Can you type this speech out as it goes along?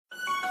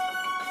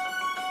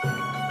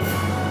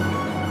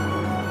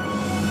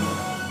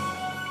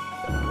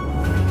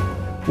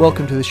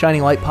Welcome to the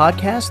Shining Light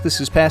Podcast. This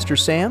is Pastor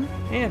Sam.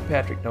 And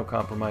Patrick, no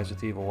compromise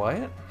with evil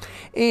Wyatt.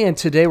 And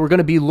today we're going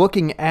to be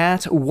looking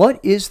at what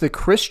is the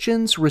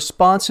Christian's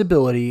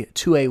responsibility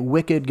to a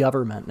wicked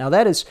government. Now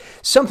that is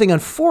something,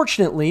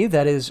 unfortunately,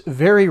 that is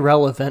very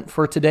relevant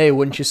for today,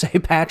 wouldn't you say,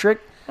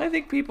 Patrick? I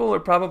think people are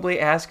probably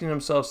asking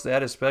themselves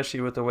that,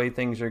 especially with the way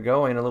things are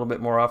going, a little bit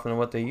more often than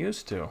what they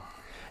used to.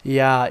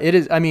 Yeah, it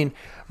is. I mean,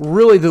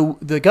 really,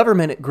 the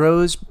government, it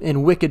grows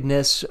in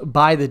wickedness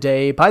by the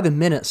day, by the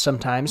minute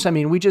sometimes. I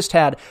mean, we just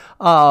had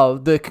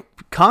the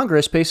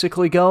Congress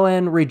basically go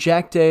and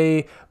reject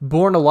a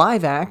Born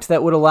Alive Act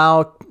that would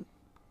allow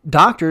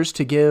doctors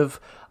to give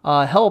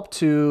help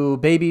to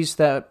babies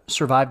that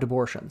survived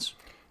abortions.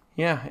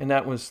 Yeah, and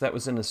that was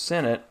in the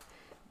Senate.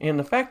 And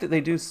the fact that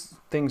they do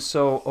things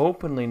so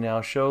openly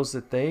now shows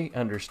that they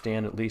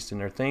understand, at least in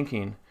their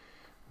thinking,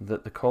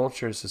 that the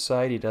culture,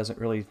 society doesn't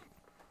really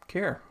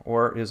care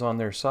or is on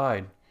their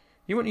side.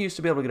 You wouldn't used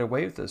to be able to get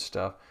away with this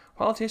stuff.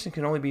 Politicians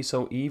can only be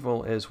so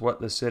evil as what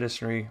the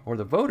citizenry, or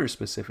the voters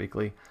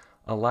specifically,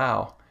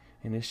 allow.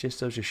 And it's just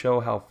goes to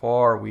show how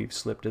far we've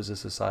slipped as a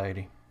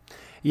society.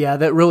 Yeah,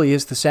 that really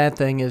is the sad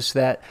thing, is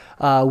that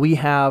we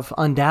have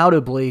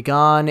undoubtedly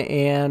gone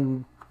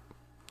and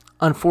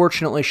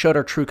unfortunately showed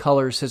our true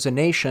colors as a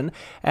nation,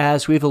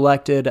 as we've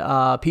elected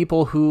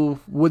people who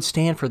would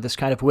stand for this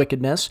kind of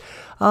wickedness.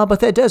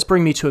 But that does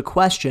bring me to a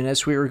question,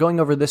 as we were going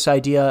over this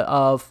idea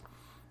of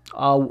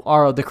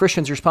the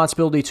Christian's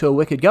responsibility to a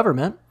wicked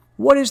government.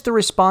 What is the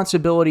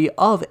responsibility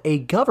of a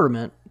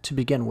government to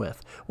begin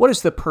with? What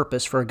is the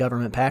purpose for a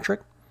government,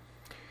 Patrick?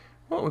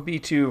 Well, it would be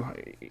to,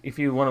 if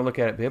you want to look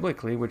at it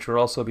biblically, which would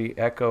also be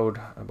echoed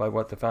by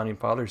what the Founding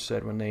Fathers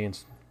said when they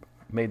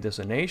made this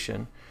a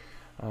nation,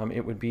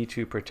 it would be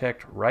to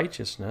protect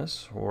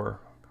righteousness, or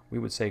we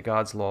would say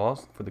God's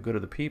laws for the good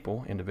of the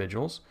people,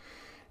 individuals,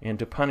 and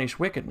to punish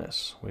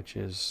wickedness, which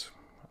is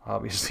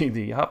obviously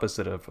the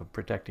opposite of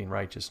protecting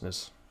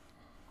righteousness.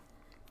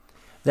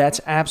 That's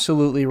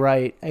absolutely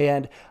right.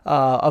 And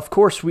of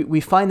course,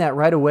 we find that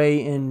right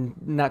away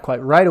not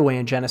quite right away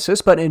in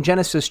Genesis, but in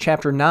Genesis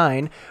chapter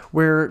 9,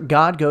 where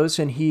God goes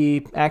and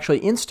he actually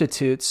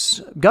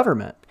institutes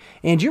government.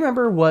 And do you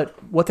remember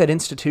what that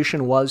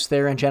institution was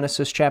there in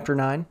Genesis chapter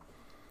 9?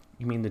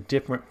 You mean the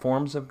different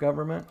forms of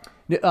government?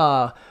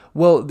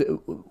 Well,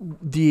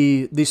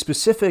 the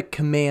specific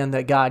command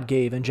that God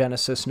gave in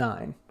Genesis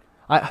 9.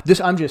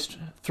 I'm just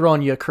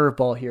throwing you a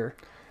curveball here.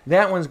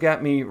 That one's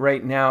got me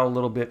right now a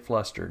little bit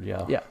flustered,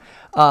 yeah. Yeah.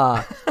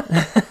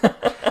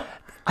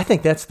 I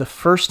think that's the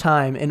first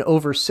time in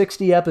over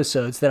 60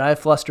 episodes that I've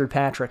flustered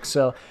Patrick,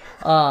 so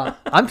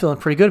I'm feeling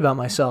pretty good about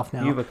myself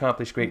now. You've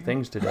accomplished great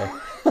things today.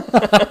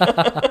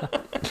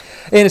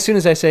 And as soon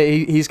as I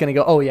say, he's going to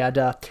go, oh yeah,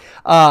 duh.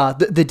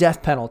 The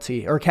death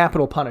penalty or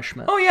capital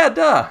punishment. Oh yeah,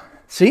 duh.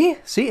 See?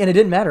 And it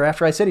didn't matter.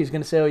 After I said he was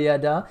going to say, oh yeah,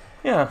 duh.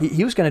 Yeah.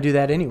 He was going to do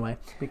that anyway.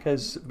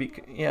 Because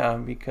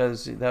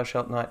thou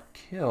shalt not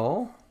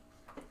kill.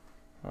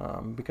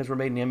 Because we're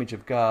made in the image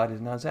of God.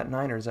 Now, is that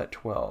 9 or is that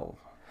 12?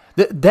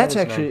 That's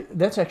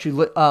actually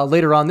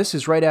later on. This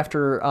is right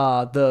after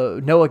the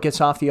Noah gets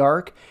off the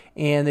ark,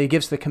 and he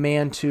gives the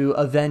command to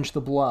avenge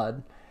the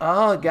blood.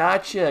 Oh,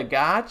 gotcha.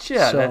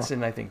 So, That's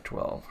in, I think,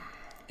 12.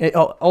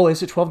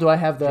 Is it 12? Do I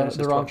have the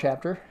wrong 12.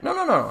 chapter?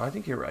 No. I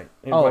think you're right.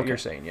 Okay. You're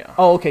saying, yeah.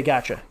 Oh, okay.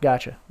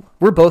 Gotcha.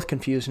 We're both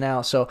confused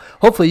now, so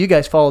hopefully you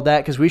guys followed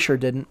that, because we sure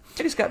didn't.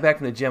 I just got back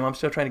from the gym. I'm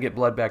still trying to get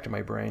blood back to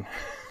my brain.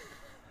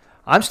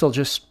 I'm still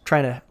just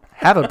trying to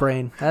have a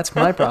brain. That's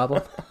my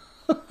problem.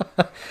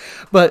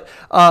 But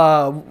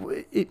I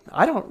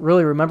don't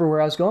really remember where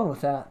I was going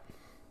with that.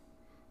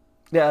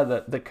 Yeah,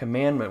 the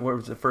commandment. What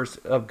was the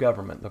first of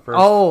government? The first.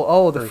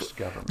 First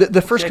government.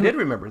 The first. I did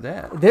remember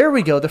that. There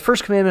we go. The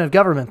first commandment of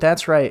government.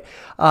 That's right.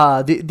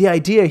 The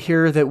idea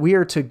here that we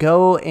are to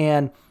go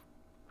and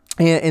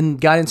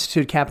God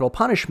instituted capital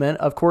punishment,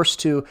 of course,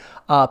 to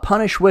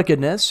punish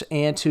wickedness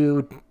and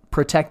to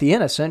protect the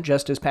innocent,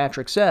 just as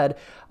Patrick said,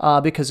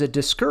 because it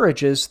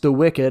discourages the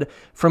wicked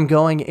from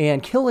going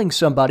and killing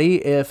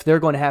somebody if they're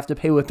going to have to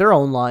pay with their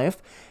own life.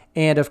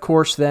 And of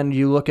course, then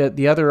you look at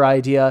the other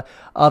idea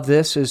of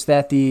this is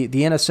that the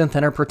innocent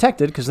then are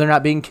protected because they're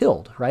not being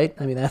killed, right?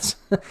 I mean, that's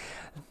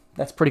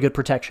pretty good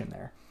protection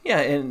there. Yeah,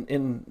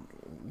 and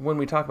when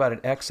we talk about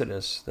in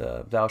Exodus,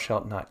 the thou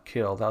shalt not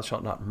kill, thou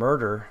shalt not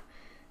murder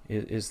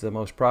is the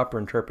most proper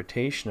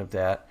interpretation of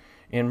that.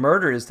 And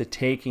murder is the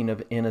taking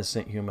of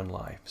innocent human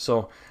life.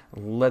 So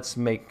let's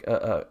make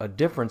a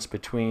difference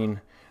between,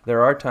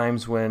 there are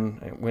times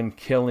when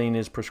killing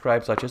is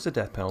prescribed, such as the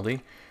death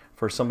penalty,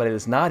 for somebody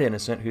that's not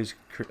innocent, who's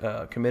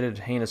committed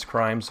heinous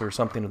crimes or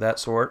something of that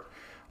sort,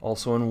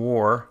 also in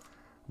war.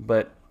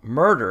 But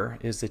murder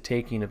is the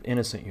taking of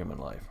innocent human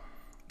life.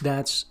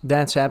 That's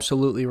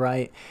absolutely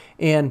right.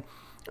 And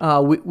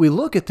we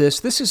look at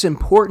this is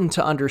important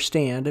to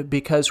understand,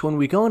 because when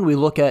we go and we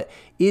look at,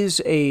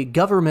 is a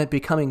government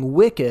becoming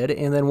wicked,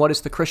 and then what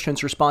is the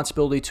Christian's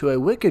responsibility to a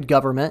wicked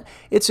government,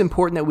 it's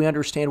important that we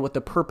understand what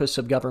the purpose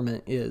of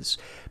government is.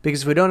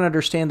 Because if we don't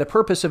understand the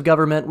purpose of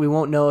government, we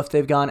won't know if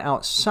they've gone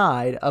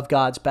outside of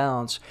God's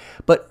bounds.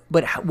 But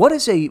what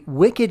does a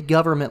wicked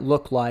government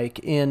look like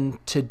in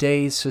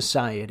today's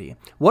society?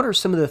 What are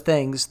some of the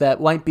things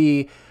that might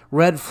be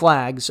red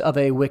flags of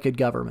a wicked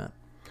government?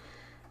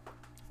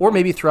 Or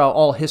maybe throughout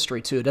all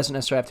history, too. It doesn't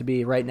necessarily have to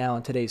be right now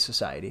in today's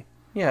society.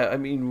 Yeah, I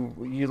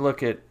mean, you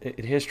look at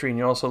history and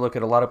you also look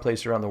at a lot of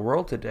places around the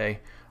world today.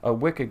 A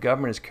wicked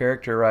government is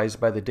characterized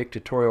by the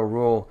dictatorial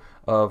rule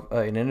of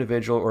an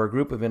individual or a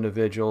group of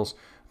individuals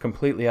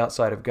completely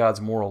outside of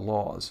God's moral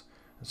laws.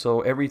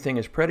 So everything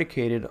is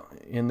predicated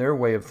in their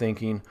way of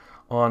thinking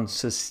on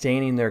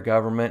sustaining their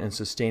government and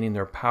sustaining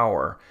their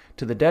power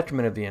to the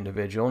detriment of the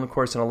individual. And of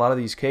course, in a lot of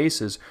these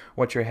cases,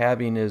 what you're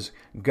having is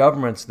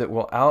governments that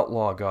will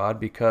outlaw God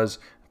because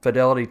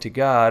fidelity to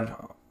God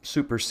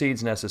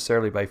supersedes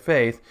necessarily by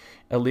faith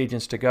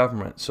allegiance to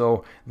government.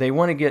 So they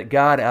want to get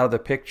God out of the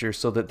picture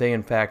so that they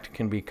in fact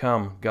can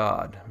become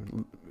God.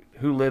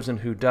 Who lives and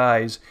who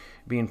dies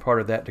being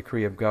part of that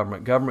decree of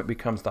government. Government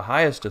becomes the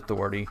highest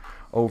authority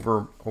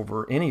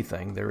over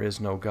anything. There is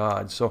no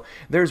God. So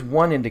there's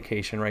one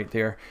indication right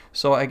there.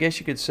 So I guess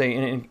you could say,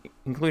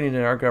 including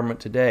in our government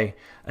today,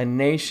 a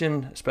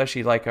nation,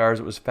 especially like ours,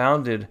 that was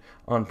founded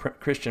on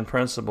Christian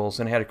principles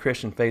and had a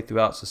Christian faith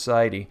throughout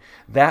society,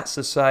 that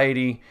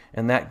society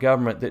and that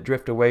government that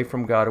drift away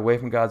from God, away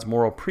from God's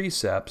moral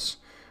precepts,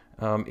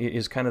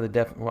 is kind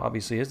of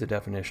obviously is the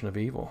definition of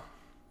evil.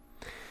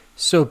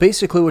 So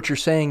basically what you're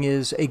saying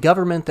is a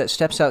government that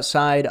steps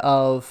outside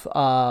of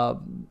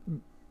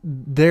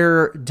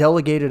their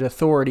delegated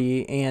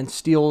authority and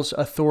steals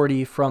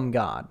authority from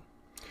God.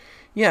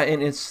 Yeah,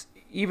 and it's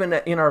even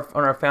on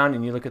our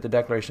founding, you look at the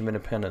Declaration of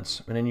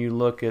Independence, and then you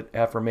look at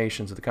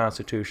affirmations of the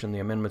Constitution, the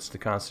amendments to the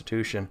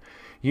Constitution.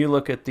 You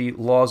look at the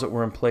laws that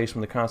were in place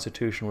when the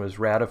Constitution was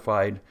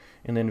ratified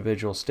in the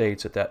individual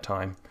states at that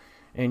time,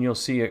 and you'll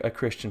see a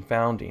Christian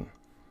founding.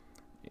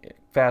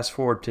 Fast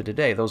forward to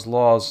today, those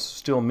laws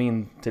still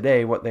mean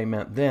today what they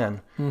meant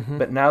then,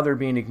 but now they're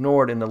being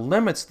ignored, and the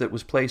limits that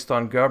was placed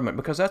on government,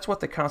 because that's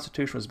what the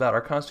Constitution was about. Our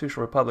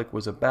constitutional republic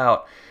was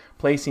about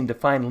placing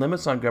defined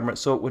limits on government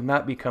so it would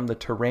not become the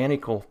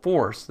tyrannical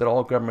force that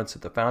all governments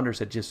that the founders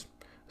had just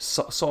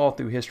saw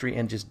through history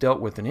and just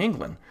dealt with in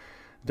England,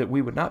 that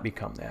we would not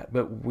become that.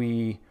 But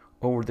we,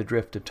 over the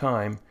drift of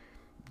time,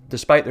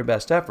 despite their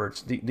best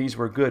efforts, these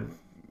were good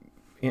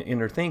in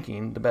their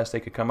thinking, the best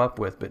they could come up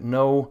with, but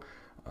no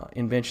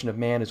invention of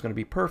man is going to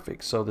be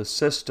perfect. So the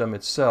system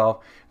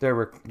itself, there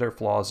are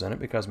flaws in it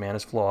because man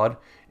is flawed,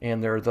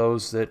 and there are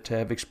those that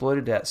have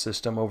exploited that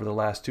system over the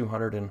last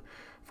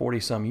 240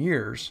 some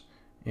years,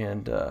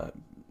 and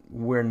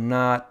we're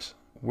not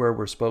where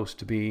we're supposed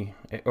to be,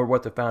 or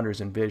what the founders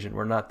envisioned.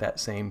 We're not that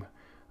same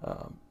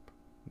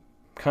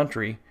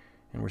country,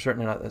 and we're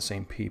certainly not that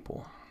same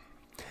people.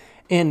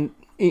 And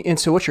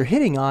so what you're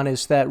hitting on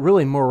is that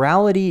really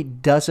morality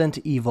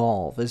doesn't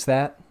evolve. Is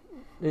that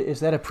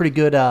a pretty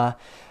good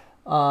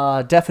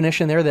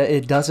definition there, that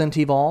it doesn't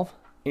evolve?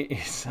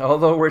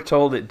 Although we're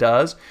told it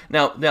does.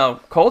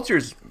 Now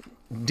cultures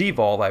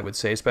devolve, I would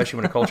say, especially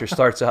when a culture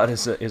starts out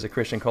as a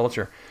Christian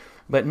culture.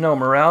 But no,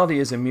 morality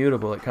is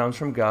immutable. It comes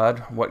from God.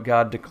 What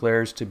God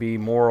declares to be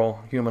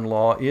moral human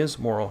law is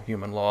moral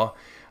human law,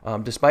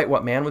 despite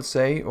what man would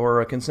say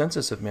or a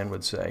consensus of men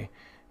would say.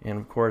 And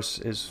of course,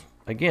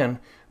 again,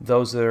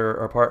 those that are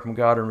apart from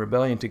God or in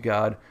rebellion to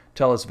God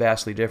tell us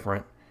vastly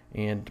different.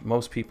 And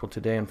most people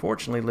today,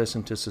 unfortunately,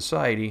 listen to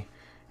society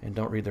and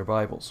don't read their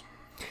Bibles.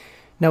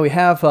 Now we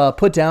have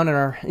put down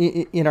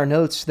in our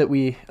notes that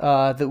we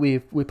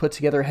put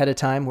together ahead of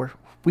time.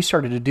 We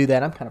started to do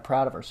that. I'm kind of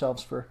proud of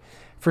ourselves for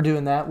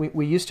doing that.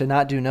 We used to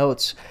not do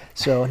notes,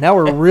 so now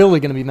we're really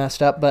going to be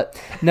messed up.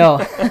 But no,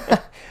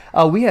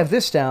 we have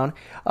this down: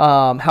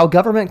 how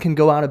government can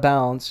go out of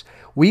bounds.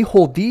 We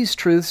hold these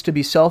truths to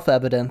be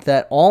self-evident,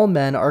 that all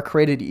men are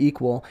created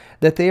equal,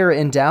 that they are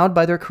endowed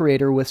by their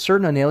Creator with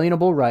certain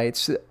unalienable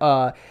rights,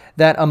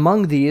 that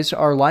among these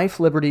are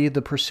life, liberty,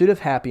 the pursuit of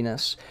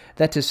happiness,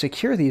 that to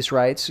secure these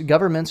rights,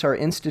 governments are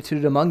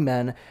instituted among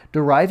men,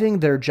 deriving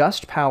their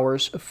just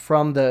powers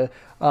from the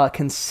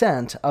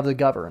consent of the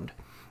governed.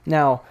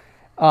 Now,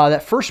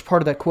 that first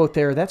part of that quote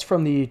there, that's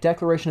from the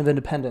Declaration of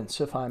Independence,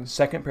 if I'm...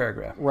 Second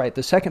paragraph. Right,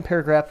 the second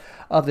paragraph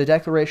of the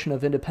Declaration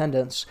of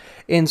Independence.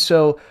 And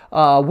so,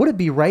 would it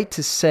be right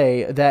to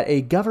say that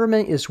a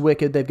government is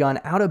wicked, they've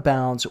gone out of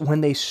bounds, when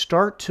they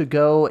start to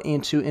go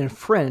into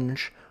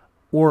infringe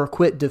or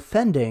quit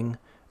defending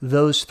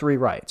those three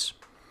rights?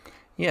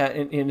 Yeah,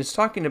 and it's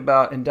talking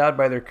about endowed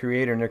by their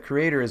Creator, and their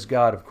Creator is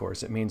God, of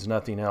course. It means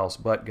nothing else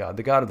but God,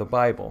 the God of the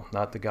Bible,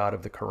 not the God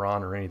of the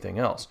Quran or anything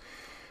else.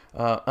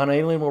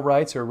 Unalienable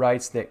rights are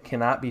rights that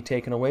cannot be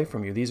taken away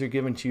from you. These are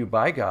given to you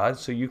by God,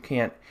 so you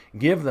can't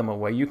give them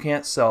away. You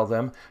can't sell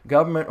them.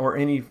 Government or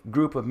any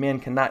group of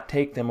men cannot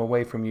take them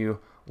away from you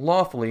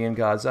lawfully in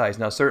God's eyes.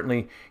 Now,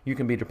 certainly you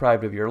can be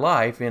deprived of your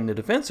life in the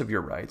defense of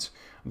your rights,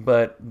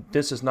 but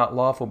this is not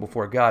lawful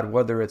before God,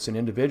 whether it's an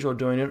individual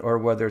doing it or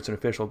whether it's an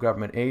official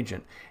government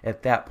agent.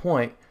 At that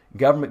point,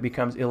 government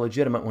becomes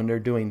illegitimate when they're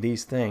doing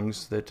these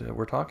things that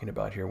we're talking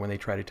about here, when they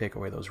try to take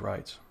away those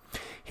rights.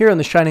 Here on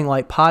the Shining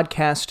Light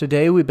podcast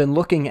today, we've been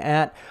looking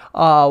at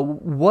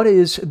what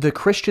is the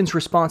Christian's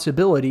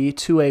responsibility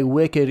to a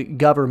wicked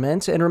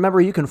government. And remember,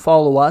 you can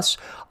follow us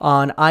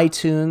on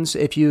iTunes.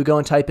 If you go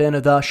and type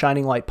in the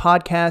Shining Light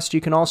podcast,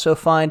 you can also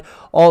find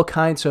all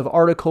kinds of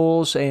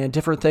articles and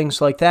different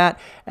things like that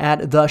at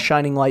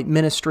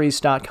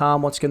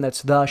theshininglightministries.com. Once again,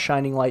 that's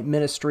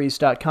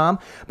theshininglightministries.com.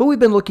 But we've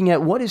been looking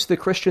at what is the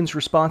Christian's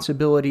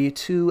responsibility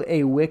to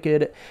a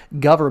wicked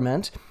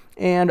government.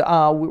 And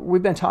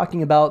we've been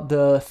talking about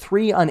the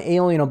three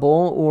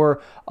unalienable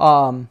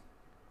or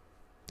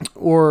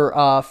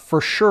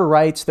for sure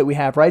rights that we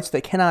have, rights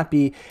that cannot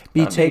be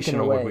taken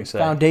away. Would we say.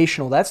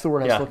 Foundational, that's the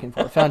word I was looking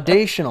for.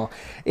 Foundational.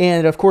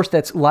 And of course,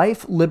 that's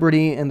life,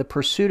 liberty, and the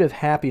pursuit of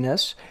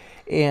happiness.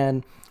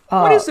 And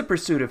what is the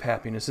pursuit of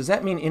happiness? Does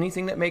that mean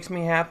anything that makes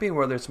me happy,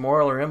 whether it's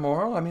moral or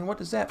immoral? I mean, what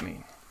does that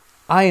mean?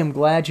 I am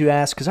glad you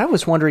asked, because I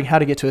was wondering how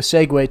to get to a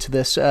segue to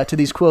this, to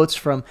these quotes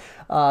from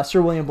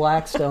Sir William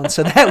Blackstone.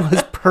 So that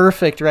was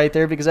perfect right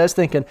there, because I was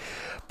thinking,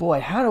 boy,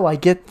 how do I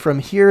get from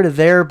here to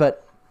there?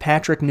 But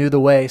Patrick knew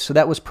the way, so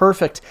that was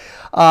perfect.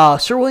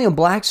 Sir William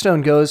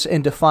Blackstone goes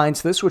and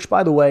defines this, which,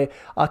 by the way,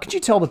 could you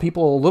tell the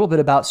people a little bit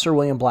about Sir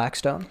William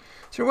Blackstone?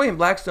 Sir William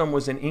Blackstone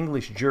was an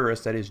English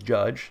jurist, that is,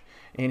 judge.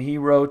 And he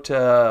wrote,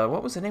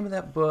 what was the name of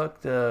that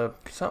book? The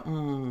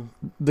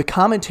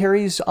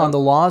Commentaries on the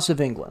Laws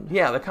of England.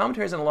 Yeah, the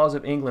Commentaries on the Laws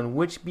of England,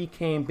 which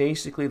became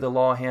basically the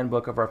law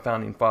handbook of our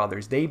founding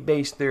fathers. They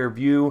based their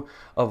view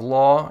of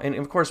law, and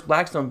of course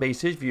Blackstone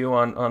based his view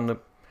on the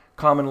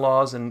common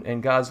laws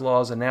and God's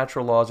laws and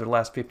natural laws of the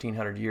last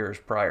 1,500 years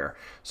prior.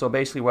 So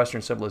basically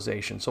Western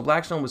civilization. So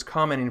Blackstone was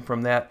commenting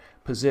from that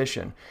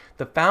position.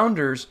 The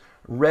founders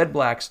read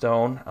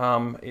Blackstone.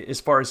 As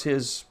far as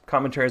his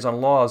commentaries on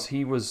laws,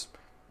 he was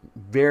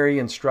very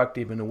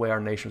instructive in the way our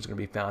nation was going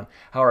to be found,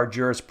 how our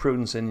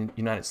jurisprudence in the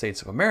United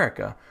States of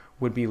America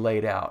would be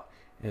laid out.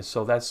 And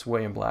so that's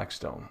William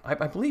Blackstone. I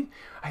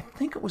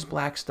think it was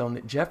Blackstone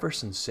that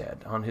Jefferson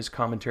said on his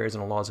commentaries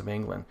on the laws of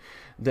England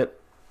that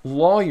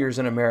lawyers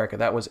in America,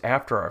 that was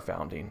after our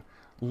founding,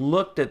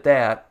 looked at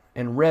that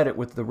and read it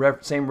with the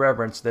same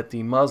reverence that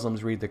the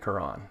Muslims read the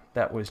Quran.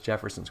 That was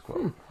Jefferson's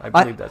quote. I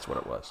believe that's what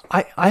it was.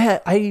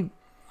 I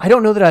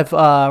don't know that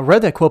I've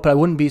read that quote, but I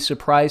wouldn't be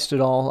surprised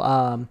at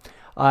all.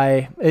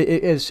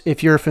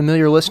 If you're a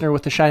familiar listener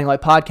with the Shining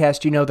Light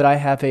podcast, you know that I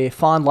have a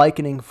fond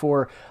likening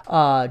for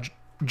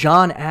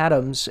John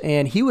Adams,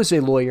 and he was a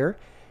lawyer,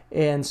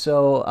 and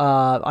so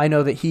I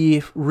know that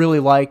he really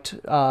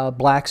liked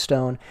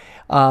Blackstone.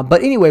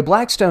 But anyway,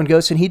 Blackstone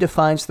goes and he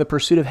defines the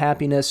pursuit of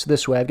happiness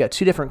this way. I've got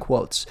two different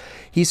quotes.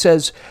 He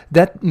says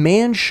that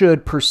man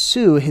should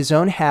pursue his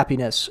own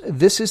happiness.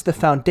 This is the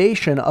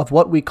foundation of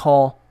what we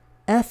call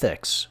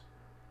ethics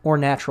or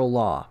natural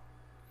law.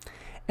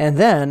 And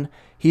then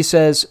he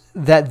says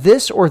that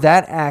this or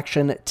that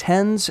action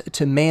tends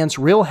to man's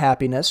real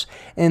happiness,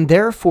 and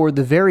therefore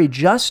the very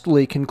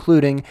justly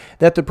concluding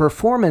that the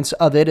performance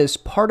of it is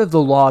part of the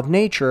law of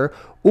nature,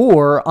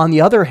 or, on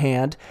the other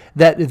hand,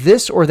 that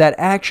this or that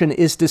action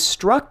is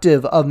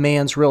destructive of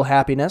man's real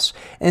happiness,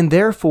 and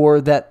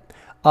therefore that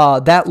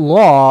that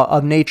law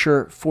of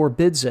nature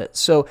forbids it.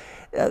 So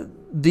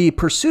the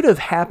pursuit of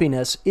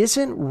happiness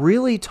isn't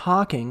really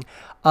talking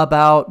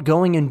about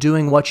going and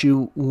doing what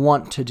you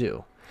want to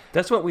do.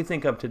 That's what we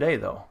think of today,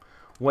 though.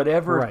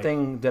 Whatever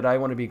thing that I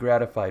want to be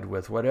gratified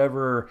with,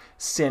 whatever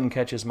sin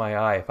catches my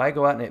eye, if I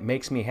go out and it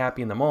makes me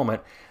happy in the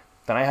moment,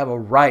 then I have a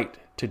right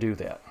to do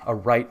that, a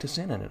right to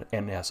sin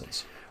in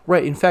essence.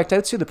 Right. In fact, I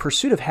would say the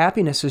pursuit of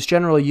happiness is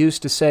generally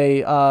used to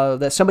say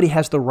that somebody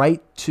has the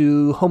right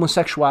to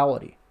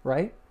homosexuality,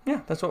 right?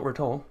 Yeah, that's what we're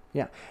told.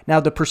 Yeah. Now,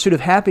 the pursuit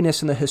of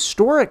happiness in the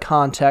historic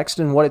context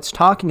and what it's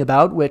talking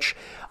about, which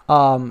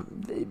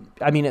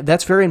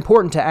that's very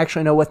important to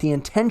actually know what the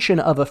intention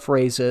of a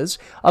phrase is.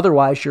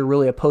 Otherwise, you're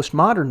really a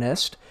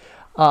postmodernist.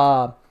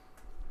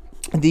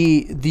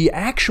 The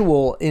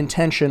actual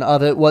intention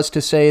of it was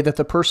to say that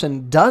the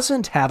person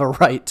doesn't have a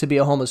right to be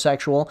a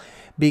homosexual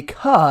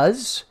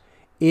because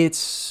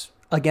it's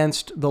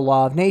against the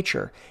law of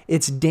nature.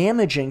 It's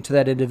damaging to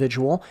that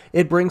individual.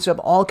 It brings up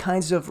all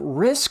kinds of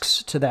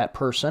risks to that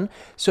person,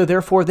 so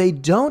therefore they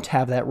don't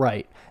have that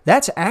right.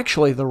 That's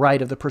actually the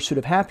right of the pursuit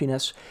of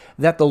happiness,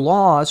 that the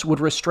laws would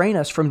restrain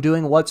us from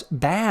doing what's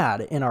bad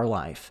in our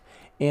life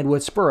and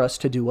would spur us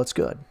to do what's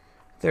good.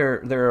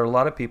 There are a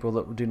lot of people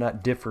that do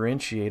not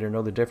differentiate or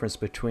know the difference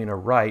between a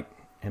right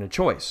and a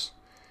choice,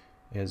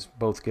 as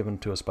both given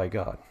to us by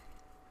God.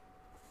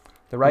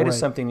 The right is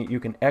something that you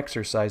can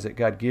exercise that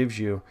God gives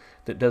you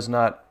that does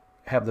not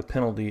have the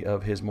penalty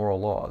of his moral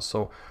laws.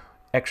 So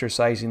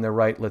exercising the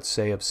right, let's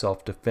say, of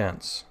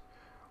self-defense,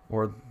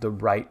 or the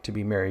right to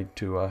be married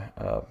to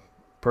a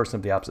person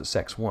of the opposite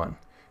sex one.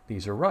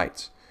 These are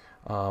rights.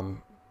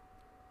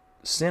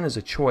 sin is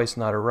a choice,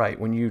 not a right.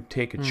 When you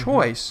take a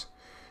choice,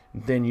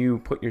 then you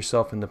put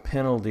yourself in the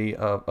penalty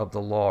of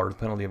the law, or the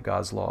penalty of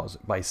God's laws,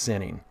 by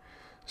sinning.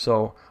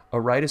 So a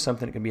right is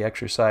something that can be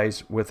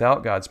exercised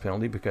without God's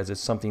penalty, because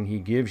it's something he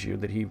gives you,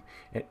 that he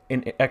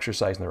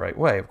exercise in the right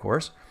way, of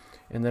course.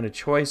 And then a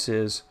choice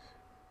is,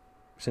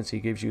 since he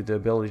gives you the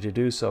ability to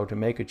do so, to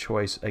make a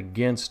choice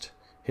against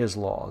his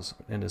laws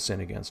and to sin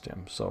against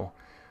him. So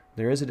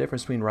there is a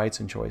difference between rights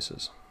and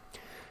choices.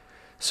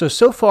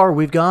 So far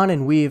we've gone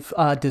and we've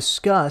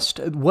discussed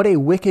what a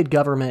wicked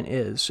government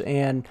is.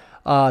 And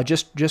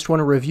just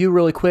want to review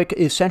really quick.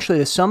 Essentially,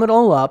 to sum it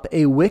all up,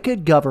 a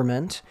wicked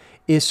government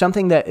is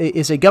something that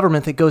is a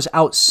government that goes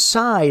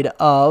outside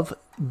of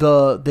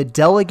the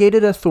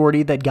delegated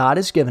authority that God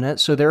has given it,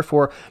 so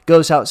therefore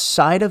goes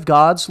outside of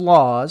God's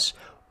laws,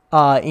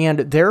 and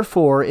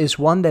therefore is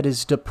one that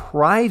is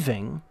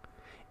depriving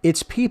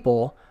its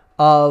people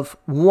of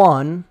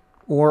one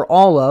or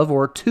all of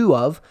or two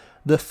of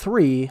the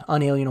three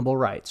unalienable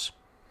rights.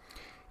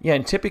 Yeah,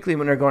 and typically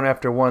when they're going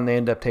after one, they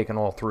end up taking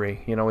all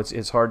three. You know,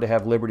 it's hard to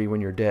have liberty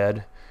when you're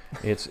dead.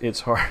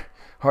 It's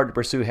hard to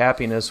pursue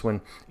happiness when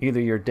either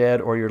you're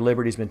dead or your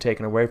liberty's been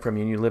taken away from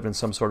you and you live in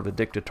some sort of a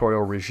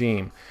dictatorial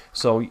regime.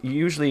 So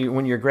usually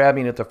when you're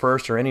grabbing at the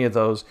first or any of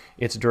those,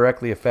 it's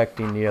directly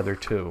affecting the other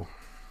two.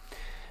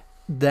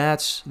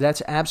 That's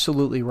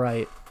absolutely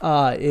right.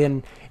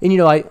 And you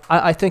know,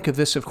 I think of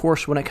this, of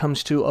course, when it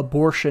comes to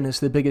abortion is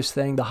the biggest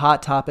thing, the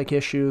hot topic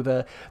issue,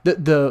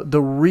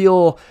 the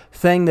real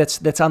thing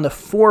that's on the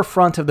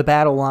forefront of the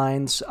battle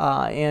lines.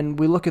 And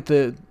we look at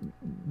the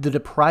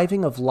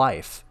depriving of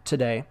life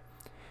today.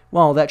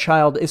 Well, that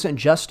child isn't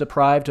just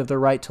deprived of the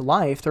right to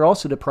life, they're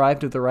also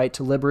deprived of the right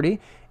to liberty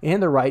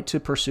and the right to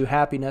pursue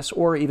happiness,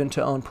 or even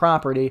to own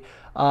property,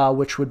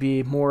 which would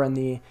be more in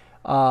the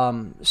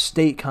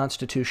state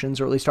constitutions,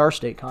 or at least our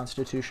state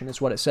constitution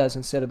is what it says,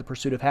 instead of the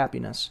pursuit of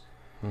happiness.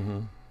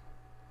 Mm-hmm.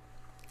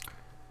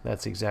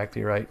 That's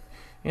exactly right.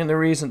 And the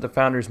reason the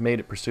founders made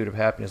it pursuit of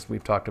happiness,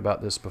 we've talked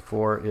about this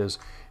before, is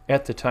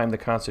at the time the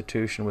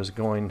Constitution was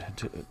going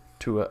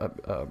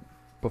to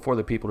before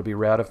the people to be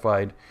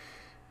ratified,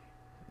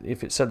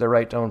 if it said the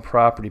right to own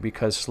property,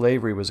 because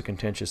slavery was a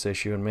contentious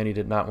issue and many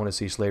did not want to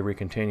see slavery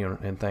continue,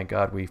 and thank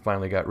God we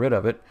finally got rid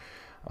of it,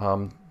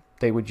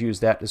 they would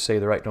use that to say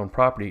the right to own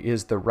property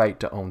is the right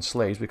to own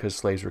slaves, because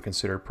slaves were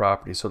considered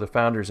property. So the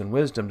founders in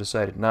wisdom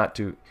decided not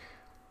to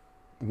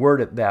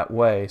word it that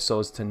way so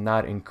as to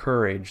not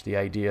encourage the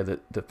idea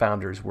that the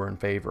founders were in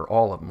favor,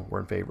 all of them were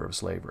in favor of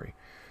slavery.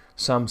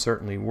 Some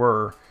certainly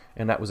were,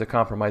 and that was a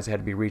compromise that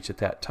had to be reached at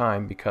that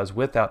time, because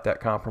without that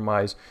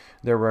compromise,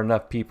 there were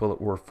enough people that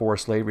were for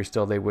slavery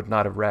still, they would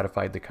not have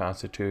ratified the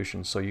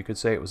Constitution. So you could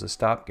say it was a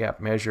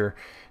stopgap measure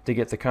to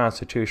get the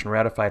Constitution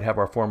ratified, have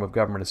our form of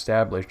government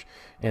established,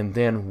 and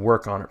then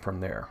work on it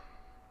from there.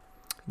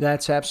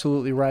 That's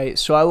absolutely right.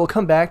 So I will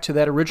come back to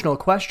that original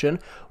question.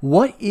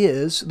 What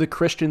is the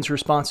Christian's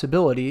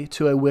responsibility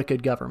to a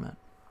wicked government?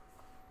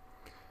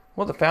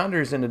 Well, the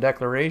founders in the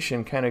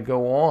Declaration kind of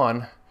go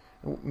on.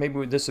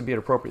 Maybe this would be an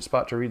appropriate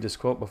spot to read this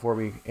quote before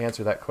we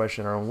answer that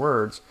question in our own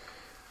words.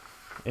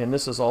 And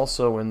this is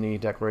also in the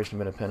Declaration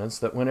of Independence,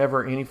 that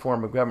whenever any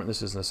form of government,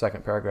 this is in the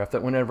second paragraph,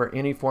 that whenever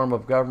any form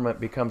of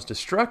government becomes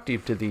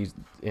destructive to these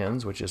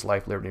ends, which is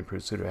life, liberty, and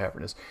pursuit of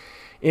happiness,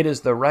 it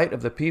is the right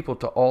of the people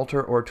to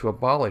alter or to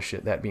abolish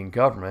it, that being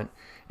government,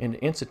 and to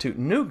institute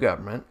new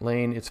government,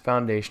 laying its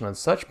foundation on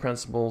such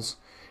principles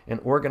and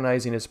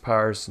organizing its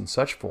powers in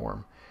such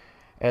form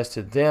as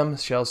to them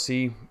shall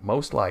see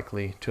most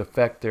likely to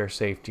affect their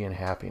safety and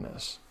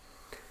happiness.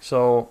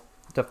 So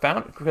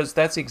because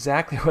that's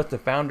exactly what the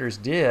founders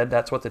did,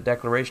 that's what the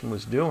Declaration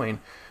was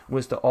doing,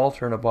 was to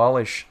alter and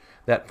abolish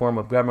that form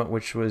of government,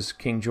 which was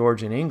King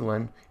George in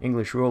England,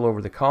 English rule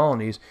over the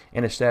colonies,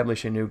 and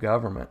establish a new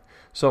government.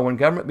 So when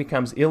government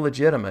becomes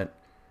illegitimate,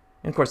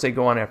 and of course they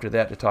go on after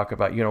that to talk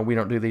about, we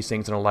don't do these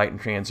things in a light and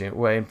transient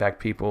way. In fact,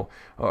 people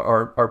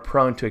are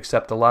prone to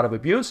accept a lot of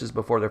abuses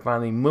before they're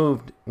finally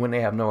moved, when they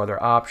have no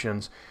other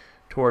options,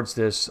 towards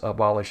this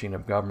abolishing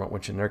of government,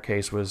 which in their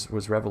case was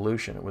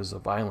revolution. It was a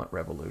violent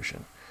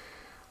revolution.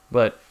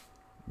 But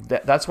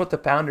that's what the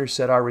founders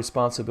said our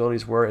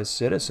responsibilities were as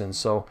citizens.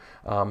 So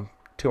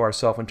to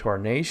ourselves and to our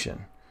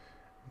nation,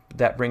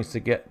 that brings to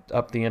get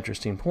up the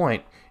interesting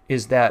point,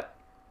 is that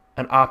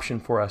an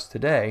option for us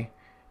today?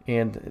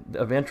 And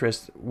of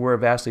interest, we're a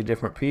vastly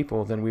different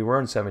people than we were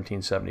in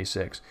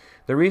 1776.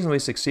 The reason we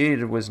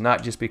succeeded was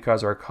not just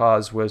because our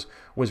cause was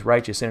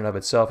righteous in and of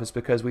itself, it's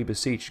because we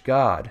beseeched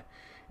God.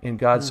 And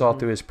God saw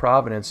through his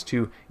providence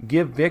to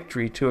give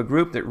victory to a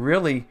group that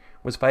really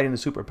was fighting the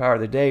superpower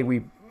of the day.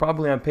 We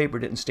probably on paper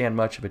didn't stand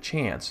much of a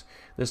chance.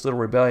 This little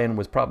rebellion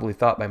was probably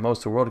thought by most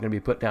of the world going to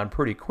be put down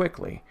pretty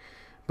quickly.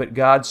 But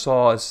God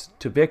saw us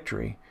to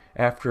victory.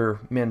 After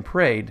men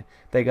prayed,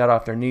 they got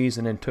off their knees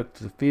and then took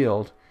to the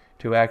field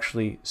to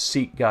actually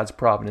seek God's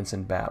providence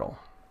in battle.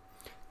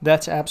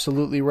 That's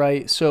absolutely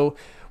right. So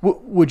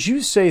would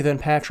you say then,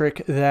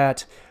 Patrick,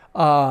 that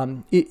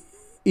it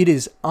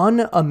is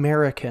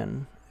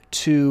un-American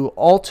to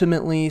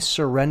ultimately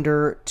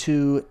surrender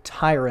to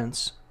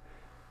tyrants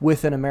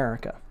within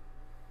America.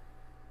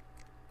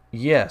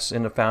 Yes,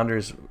 and the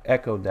founders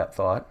echoed that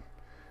thought,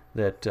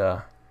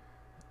 that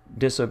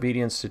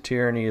disobedience to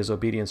tyranny is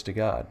obedience to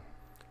God.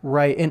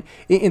 Right,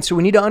 and so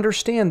we need to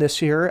understand this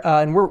here,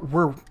 and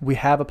we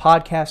have a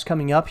podcast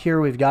coming up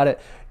here. We've got it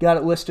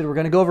listed. We're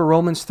going to go over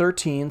Romans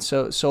 13.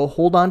 So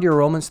hold on to your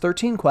Romans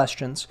 13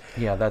 questions.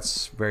 Yeah,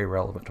 that's very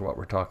relevant to what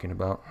we're talking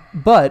about.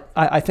 But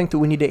I think that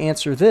we need to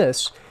answer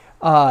this: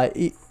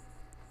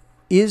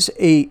 is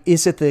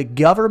it the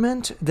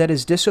government that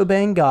is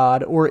disobeying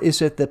God, or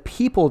is it the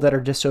people that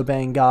are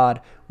disobeying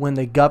God when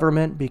the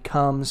government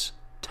becomes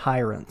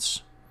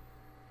tyrants?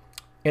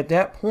 At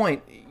that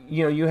point,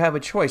 you have a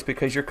choice,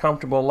 because your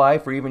comfortable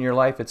life, or even your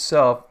life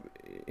itself,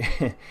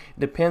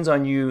 depends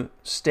on you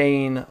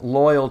staying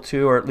loyal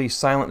to, or at least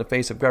silent in the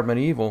face of government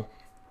evil,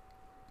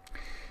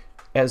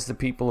 as the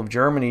people of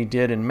Germany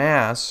did in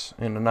mass.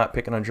 And I'm not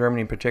picking on Germany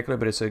in particular,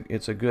 but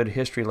it's a good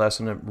history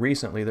lesson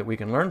recently that we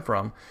can learn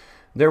from.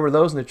 There were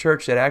those in the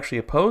church that actually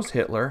opposed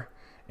Hitler,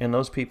 and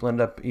those people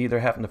ended up either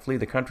having to flee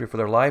the country for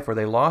their life, or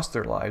they lost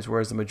their lives,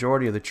 whereas the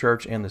majority of the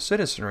church and the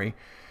citizenry,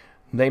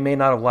 they may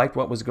not have liked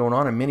what was going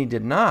on, and many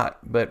did not,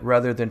 but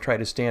rather than try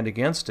to stand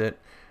against it,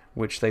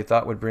 which they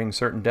thought would bring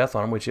certain death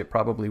on them, which it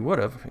probably would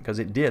have, because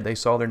it did. They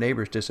saw their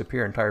neighbors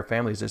disappear, entire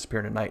families disappear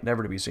in a night,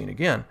 never to be seen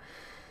again.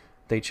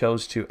 They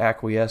chose to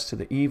acquiesce to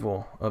the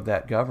evil of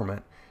that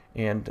government.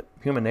 And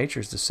human nature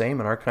is the same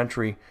in our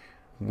country.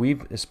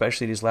 We've,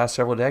 especially these last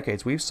several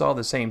decades, we've saw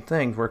the same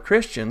things, where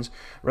Christians,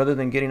 rather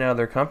than getting out of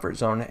their comfort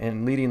zone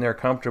and leading their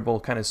comfortable,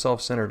 kind of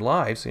self-centered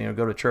lives,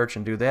 go to church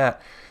and do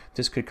that,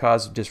 this could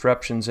cause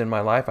disruptions in my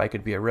life, I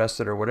could be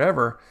arrested or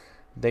whatever.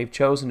 They've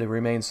chosen to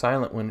remain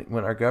silent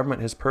when our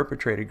government has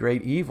perpetrated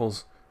great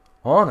evils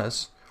on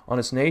us, on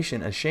its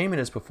nation, as shaming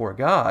us before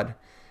God.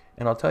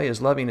 And I'll tell you,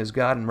 as loving as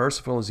God and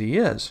merciful as He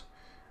is,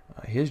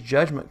 His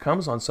judgment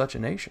comes on such a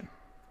nation.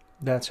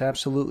 That's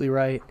absolutely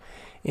right.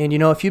 And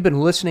if you've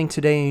been listening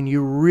today and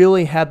you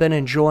really have been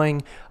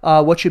enjoying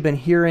what you've been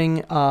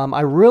hearing, I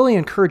really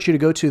encourage you to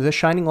go to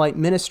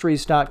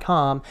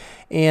theshininglightministries.com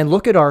and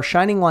look at our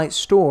Shining Light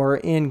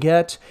store and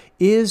get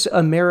Is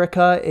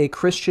America a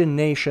Christian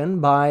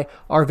Nation by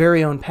our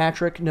very own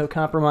Patrick, No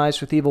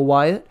Compromise with Evil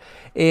Wyatt.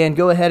 And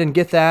go ahead and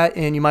get that.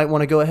 And you might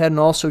want to go ahead and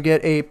also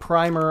get a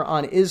primer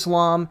on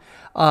Islam.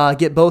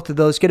 Get both of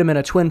those. Get them in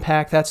a twin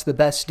pack. That's the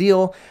best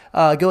deal.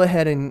 Go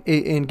ahead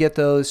and get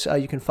those.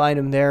 You can find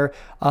them there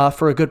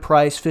for a good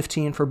price,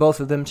 $15 for both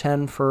of them,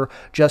 $10 for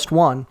just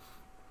one.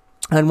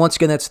 And once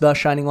again, that's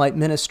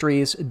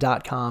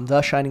theshininglightministries.com,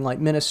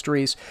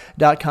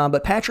 theshininglightministries.com.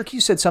 But Patrick, you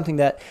said something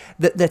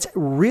that's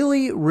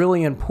really,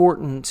 really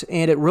important,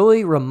 and it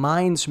really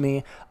reminds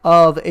me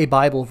of a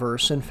Bible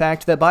verse. In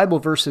fact, that Bible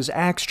verse is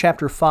Acts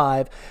chapter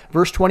 5,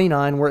 verse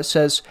 29, where it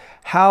says,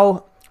 then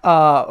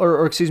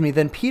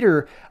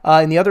Peter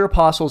and the other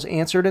apostles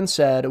answered and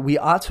said, we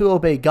ought to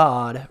obey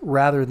God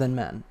rather than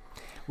men.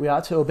 We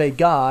ought to obey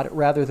God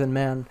rather than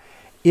men.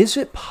 Is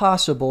it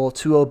possible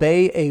to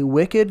obey a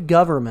wicked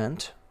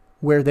government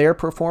where they're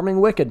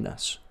performing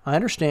wickedness? I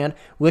understand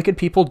wicked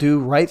people do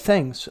right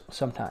things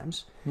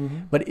sometimes,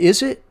 but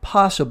is it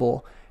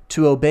possible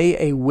to obey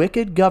a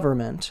wicked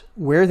government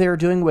where they're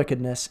doing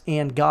wickedness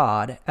and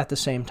God at the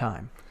same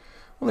time?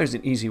 Well, there's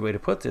an easy way to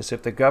put this.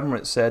 If the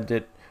government said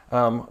that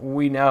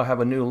we now have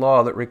a new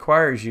law that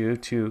requires you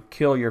to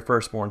kill your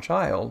firstborn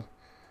child,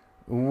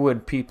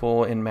 would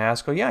people in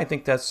mass go, yeah, I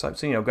think that's,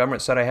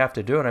 government said I have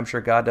to do it. I'm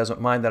sure God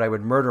doesn't mind that I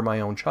would murder my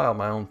own child,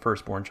 my own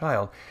firstborn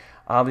child.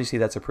 Obviously,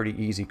 that's a pretty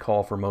easy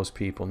call for most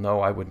people.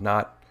 No, I would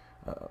not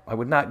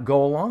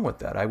go along with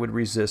that. I would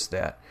resist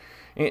that.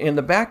 In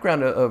the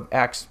background of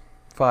Acts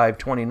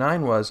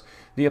 5:29 was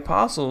the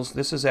apostles,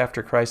 this is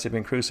after Christ had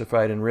been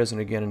crucified and risen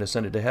again and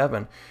ascended to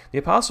heaven. The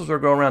apostles were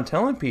going around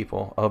telling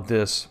people of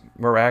this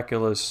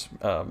miraculous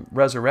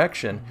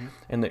resurrection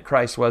and that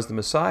Christ was the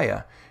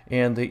Messiah.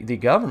 And the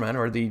government,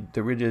 or the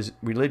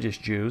religious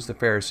Jews, the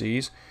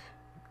Pharisees,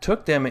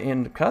 took them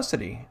in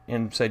custody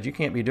and said, you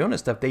can't be doing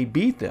this stuff. They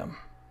beat them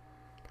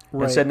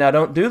and said, now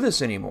don't do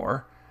this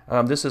anymore.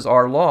 This is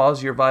our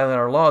laws. You're violating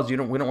our laws. We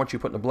don't want you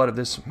putting the blood of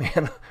this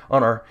man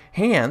on our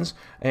hands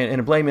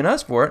and blaming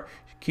us for it.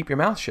 Keep your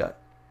mouth shut.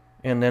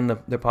 And then the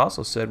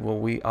apostles said, well,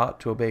 we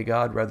ought to obey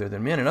God rather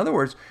than men. In other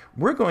words,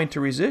 we're going to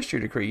resist your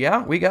decree.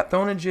 Yeah, we got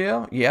thrown in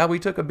jail. Yeah, we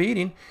took a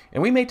beating.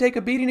 And we may take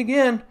a beating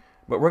again,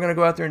 but we're going to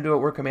go out there and do what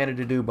we're commanded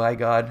to do by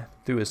God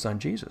through His Son,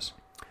 Jesus.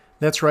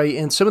 That's right.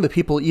 And some of the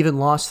people even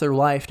lost their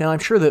life. Now, I'm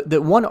sure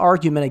that one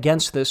argument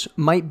against this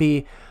might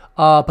be,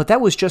 but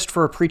that was just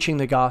for preaching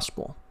the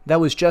gospel.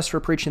 That was just for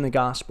preaching the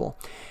gospel.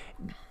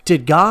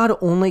 Did God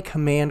only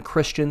command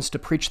Christians to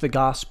preach the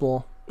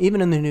gospel,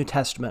 even in the New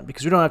Testament?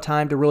 Because we don't have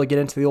time to really get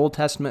into the Old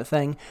Testament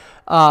thing.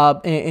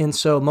 And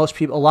so most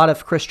people, a lot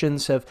of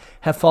Christians have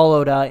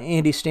followed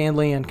Andy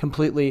Stanley and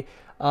completely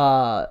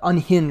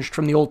unhinged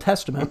from the Old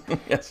Testament.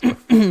 Yes,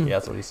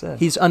 that's what he said.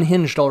 He's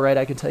unhinged, all right,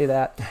 I can tell you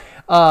that.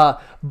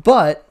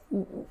 But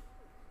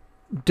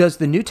does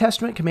the New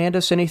Testament command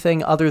us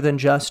anything other than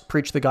just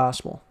preach the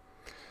gospel?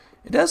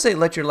 It does say,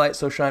 let your light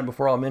so shine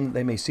before all men,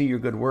 they may see your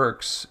good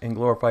works and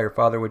glorify your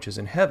Father which is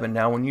in heaven.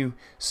 Now, when you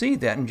see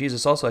that, and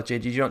Jesus also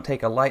said, you don't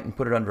take a light and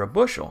put it under a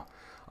bushel.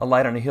 A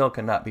light on a hill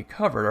cannot be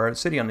covered, or a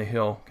city on a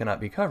hill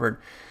cannot be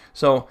covered.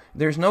 So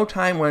there's no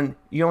time when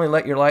you only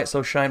let your light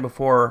so shine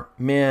before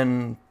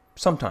men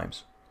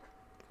sometimes.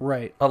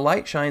 Right. A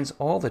light shines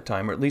all the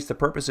time, or at least the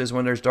purpose is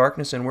when there's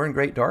darkness, and we're in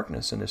great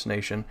darkness in this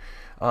nation.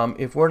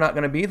 If we're not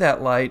going to be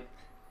that light,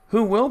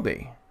 who will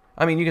be?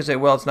 I mean, you can say,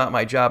 well, it's not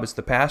my job, it's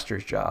the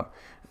pastor's job.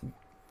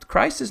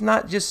 Christ is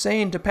not just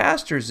saying to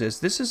pastors this.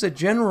 This is a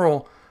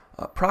general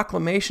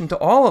proclamation to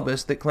all of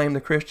us that claim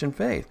the Christian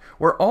faith.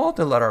 We're all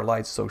to let our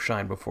lights so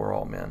shine before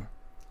all men.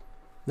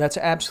 That's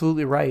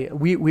absolutely right.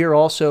 We are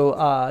also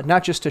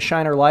not just to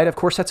shine our light. Of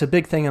course, that's a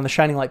big thing on the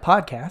Shining Light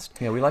podcast.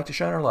 Yeah, we like to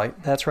shine our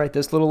light. That's right.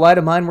 This little light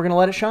of mine, we're going to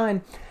let it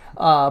shine.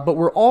 But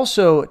we're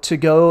also to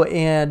go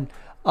and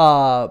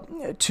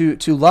to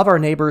love our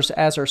neighbors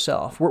as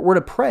ourselves. We're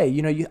to pray.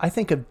 You know, I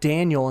think of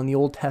Daniel in the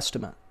Old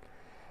Testament.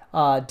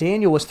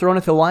 Daniel was thrown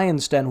at the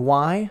lion's den.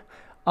 Why?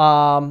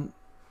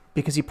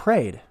 Because he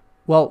prayed.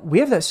 Well, we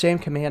have that same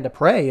command to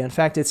pray. In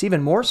fact, it's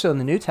even more so in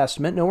the New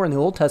Testament. Nowhere in the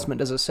Old Testament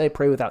does it say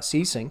pray without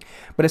ceasing,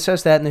 but it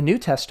says that in the New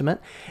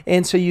Testament.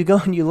 And so you go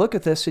and you look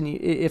at this, and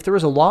if there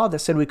was a law that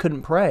said we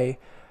couldn't pray,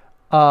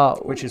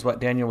 which is what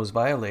Daniel was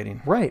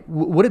violating. Right.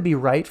 Would it be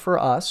right for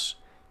us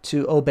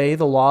to obey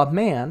the law of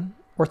man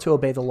or to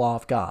obey the law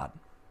of God?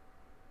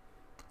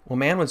 Well,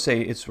 man would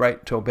say it's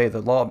right to obey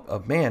the law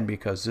of man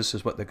because this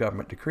is what the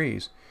government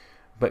decrees.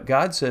 But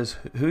God says,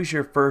 who's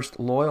your first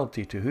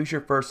loyalty to? Who's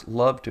your first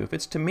love to? If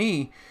it's to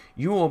me,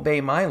 you will obey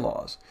my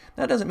laws.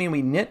 That doesn't mean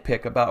we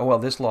nitpick about, well,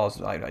 this law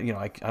is, I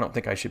don't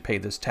think I should pay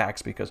this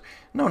tax because,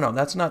 no,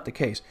 that's not the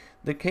case.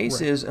 The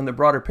case is, in the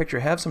broader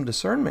picture, have some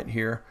discernment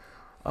here.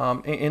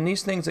 And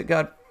these things that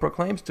God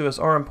proclaims to us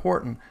are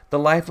important. The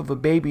life of a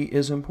baby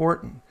is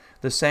important.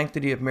 The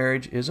sanctity of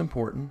marriage is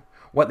important.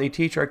 What they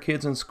teach our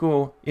kids in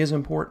school is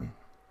important.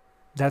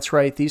 That's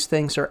right. These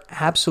things are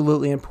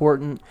absolutely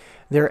important.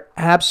 They're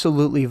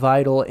absolutely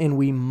vital, and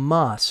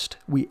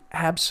we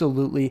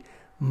absolutely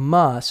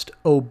must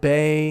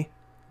obey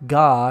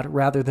God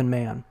rather than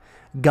man.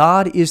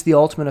 God is the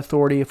ultimate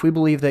authority. If we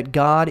believe that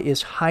God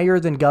is higher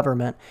than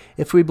government,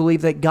 if we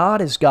believe that God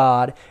is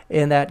God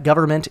and that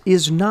government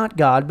is not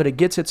God, but it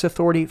gets its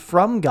authority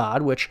from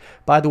God, which,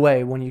 by the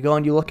way, when you go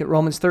and you look at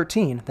Romans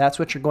 13, that's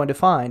what you're going to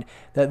find,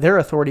 that their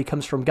authority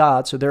comes from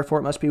God, so therefore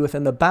it must be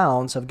within the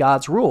bounds of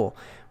God's rule.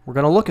 We're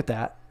going to look at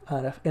that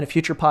in a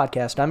future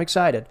podcast. I'm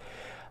excited.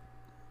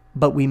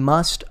 But we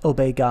must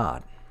obey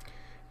God.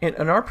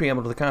 In our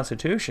preamble to the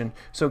Constitution,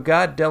 so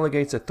God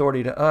delegates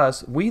authority to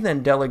us. We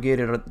then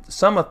delegated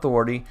some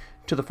authority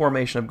to the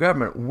formation of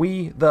government.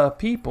 We, the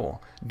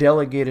people,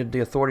 delegated the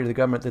authority to the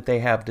government that they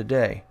have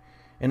today.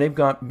 And they've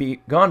gone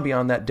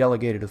beyond that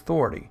delegated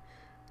authority.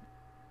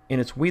 And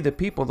it's we, the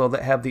people, though,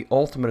 that have the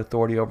ultimate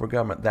authority over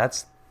government.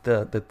 That's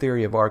the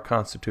theory of our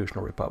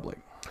constitutional republic.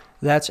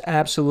 That's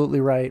absolutely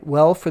right.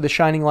 Well, for the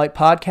Shining Light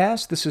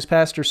podcast, this is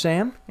Pastor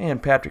Sam.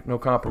 And Patrick, no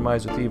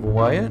compromise with evil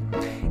Wyatt.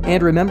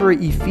 And remember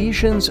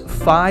Ephesians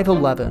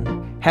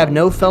 5:11. Have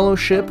no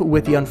fellowship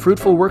with the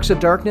unfruitful works of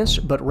darkness,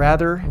 but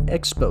rather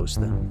expose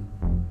them.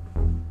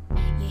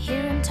 You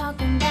hear him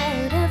talking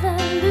about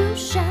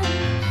evolution,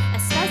 a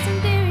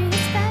slicing beer